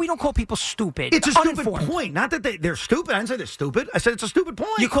telling you. Well, we don't call people stupid. It's a stupid Uninformed. point. Not that they're stupid. I didn't say they're stupid. I said it's a stupid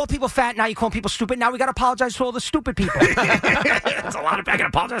point. You call people fat, now you call people stupid. Now we got to apologize to all the stupid people. That's a lot of. I can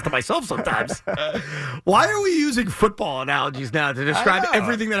apologize to myself sometimes. Why are we using football analogies now to describe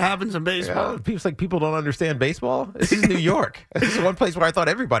everything that happens in baseball? Yeah, people don't understand baseball. This is New York. This is one place where I thought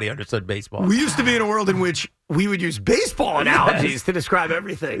everybody understood baseball. We used to be in a world in which we would use baseball analogies to describe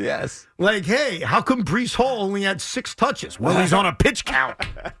everything. Yes. Like, hey, how come Breece Hall only had 6 touches? Well, he's on a pitch count.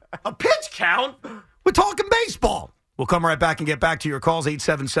 A pitch count? We're talking baseball. We'll come right back and get back to your calls,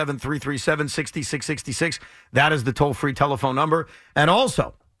 877-337-6666. That is the toll-free telephone number. And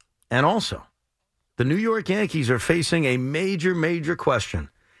also, the New York Yankees are facing a major, major question.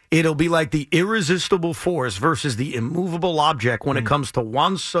 It'll be like the irresistible force versus the immovable object when it comes to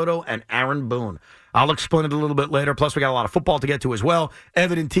Juan Soto and Aaron Boone. I'll explain it a little bit later. Plus, we got a lot of football to get to as well.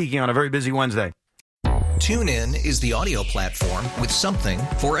 Evan and Tiki on a very busy Wednesday. TuneIn is the audio platform with something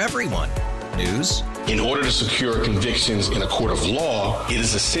for everyone. News. In order to secure convictions in a court of law, it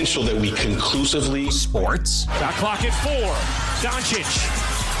is essential that we conclusively. Sports. Shot clock at 4. Doncic.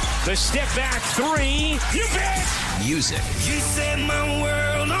 The step back 3. You bet. Music. You set my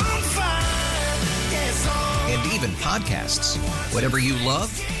world on fire. Yes, and even podcasts. Whatever you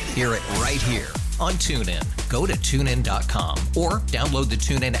love, hear it right here on TuneIn. Go to TuneIn.com or download the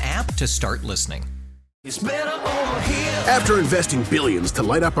TuneIn app to start listening. It's better over here. After investing billions to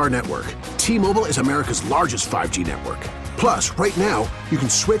light up our network, T-Mobile is America's largest 5G network. Plus, right now, you can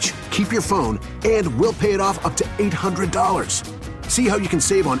switch, keep your phone, and we'll pay it off up to $800. See how you can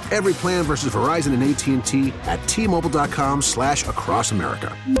save on every plan versus Verizon and AT&T at T-Mobile.com/across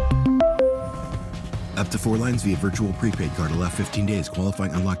America. Up to 4 lines via virtual prepaid card. Allow 15 days.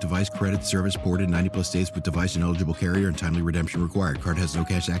 Qualifying unlocked device credit service ported 90+ days with device and eligible carrier and timely redemption required. Card has no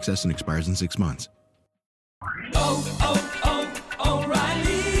cash access and expires in 6 months.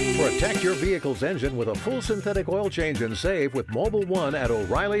 O'Reilly. Protect your vehicle's engine with a full synthetic oil change and save with Mobile One at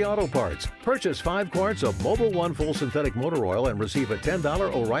O'Reilly Auto Parts. Purchase 5 quarts of Mobile One full synthetic motor oil and receive a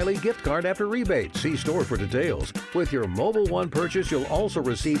 $10 O'Reilly gift card after rebate. See store for details. With your Mobile One purchase, you'll also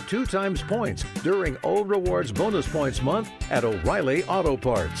receive 2 times points during O Rewards Bonus Points Month at O'Reilly Auto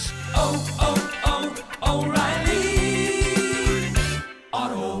Parts. O'Reilly.